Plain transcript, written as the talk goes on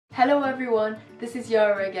Hello everyone, this is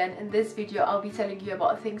Yara again. In this video I'll be telling you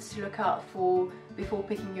about things to look out for before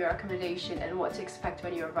picking your accommodation and what to expect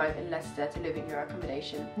when you arrive in Leicester to live in your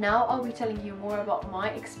accommodation. Now I'll be telling you more about my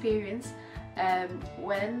experience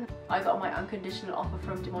when I got my unconditional offer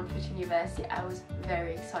from Montfort University. I was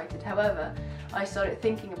very excited. However, I started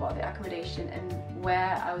thinking about the accommodation and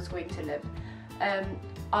where I was going to live.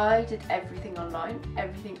 I did everything online.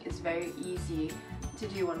 Everything is very easy to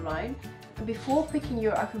do online. Before picking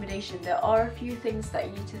your accommodation, there are a few things that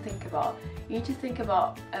you need to think about. You need to think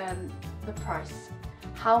about the price.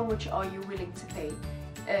 How much are you willing to pay?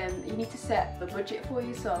 You need to set the budget for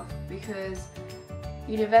yourself, because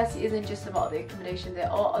university isn't just about the accommodation.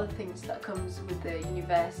 There are other things that comes with the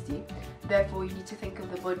university. Therefore, you need to think of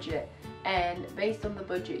the budget, and based on the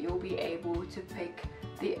budget you'll be able to pick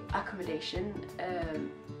the accommodation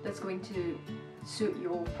that's going to suit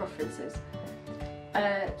your preferences.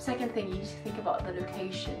 Second thing, you need to think about the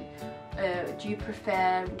location. Do you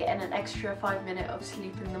prefer getting an extra 5 minutes of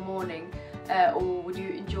sleep in the morning, or would you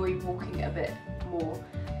enjoy walking a bit more?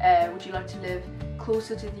 Would you like to live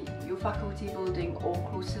closer to your faculty building or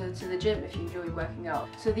closer to the gym if you enjoy working out?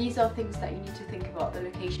 So these are things that you need to think about. The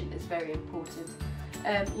location is very important.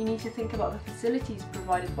 You need to think about the facilities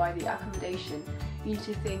provided by the accommodation. You need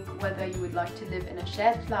to think whether you would like to live in a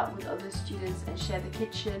shared flat with other students and share the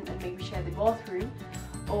kitchen and maybe share the bathroom,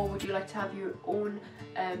 or would you like to have your own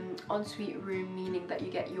ensuite room, meaning that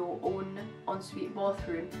you get your own ensuite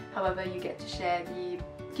bathroom, however you get to share the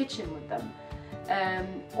kitchen with them.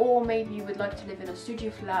 Or maybe you would like to live in a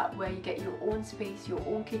studio flat where you get your own space, your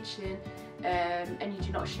own kitchen, and you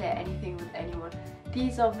do not share anything with anyone.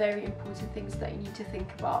 These are very important things that you need to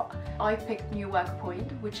think about. I picked New Work Point,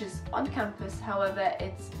 which is on campus, however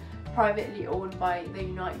it's privately owned by the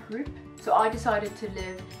Unite Group. So I decided to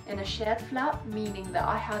live in a shared flat, meaning that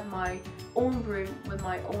I had my own room with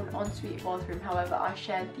my own ensuite bathroom, however I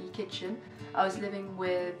shared the kitchen. I was living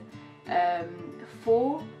with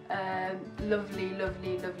 4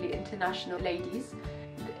 lovely international ladies.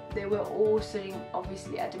 They were all studying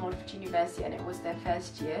obviously at Montfort University, and it was their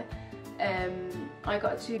first year. I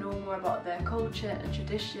got to know more about their culture and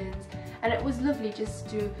traditions, and it was lovely just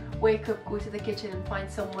to wake up, go to the kitchen and find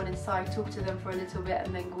someone inside, talk to them for a little bit,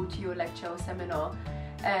 and then go to your lecture or seminar.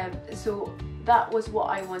 So that was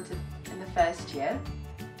what I wanted in the first year.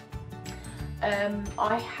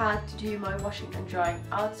 I had to do my washing and drying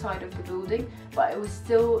outside of the building, but it was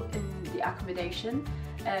still in the accommodation.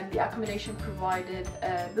 The accommodation provided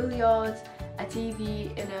billiards, a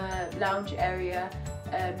TV in a lounge area,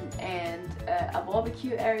 and a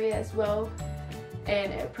barbecue area as well,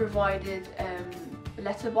 and it provided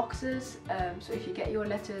letter boxes, so if you get your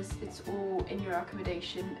letters, it's all in your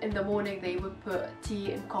accommodation. In the morning they would put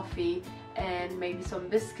tea and coffee and maybe some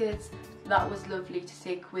biscuits. That was lovely to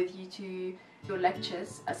take with you to your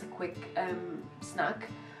lectures as a quick snack.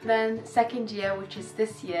 Then second year, which is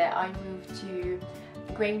this year, I moved to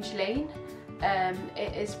Grange Lane.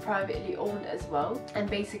 It is privately owned as well, and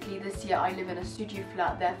basically this year I live in a studio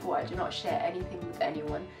flat, therefore I do not share anything with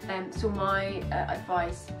anyone. So my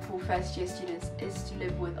advice for first year students is to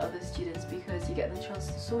live with other students, because you get the chance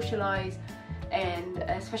to socialise, and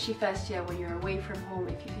especially first year when you're away from home,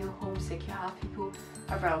 if you feel homesick, you have people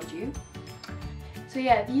around you. So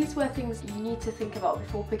yeah, these were things you need to think about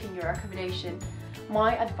before picking your accommodation.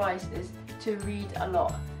 My advice is to read a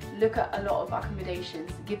lot. Look at a lot of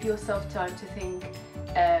accommodations, give yourself time to think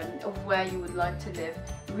of where you would like to live.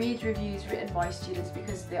 Read reviews written by students,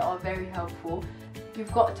 because they are very helpful. If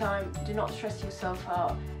you've got time, do not stress yourself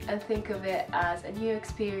out, and think of it as a new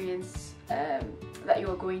experience that you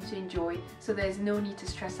are going to enjoy, so there's no need to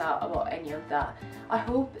stress out about any of that. I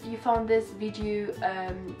hope you found this video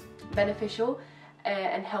beneficial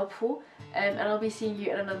and helpful, and I'll be seeing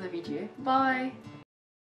you in another video. Bye!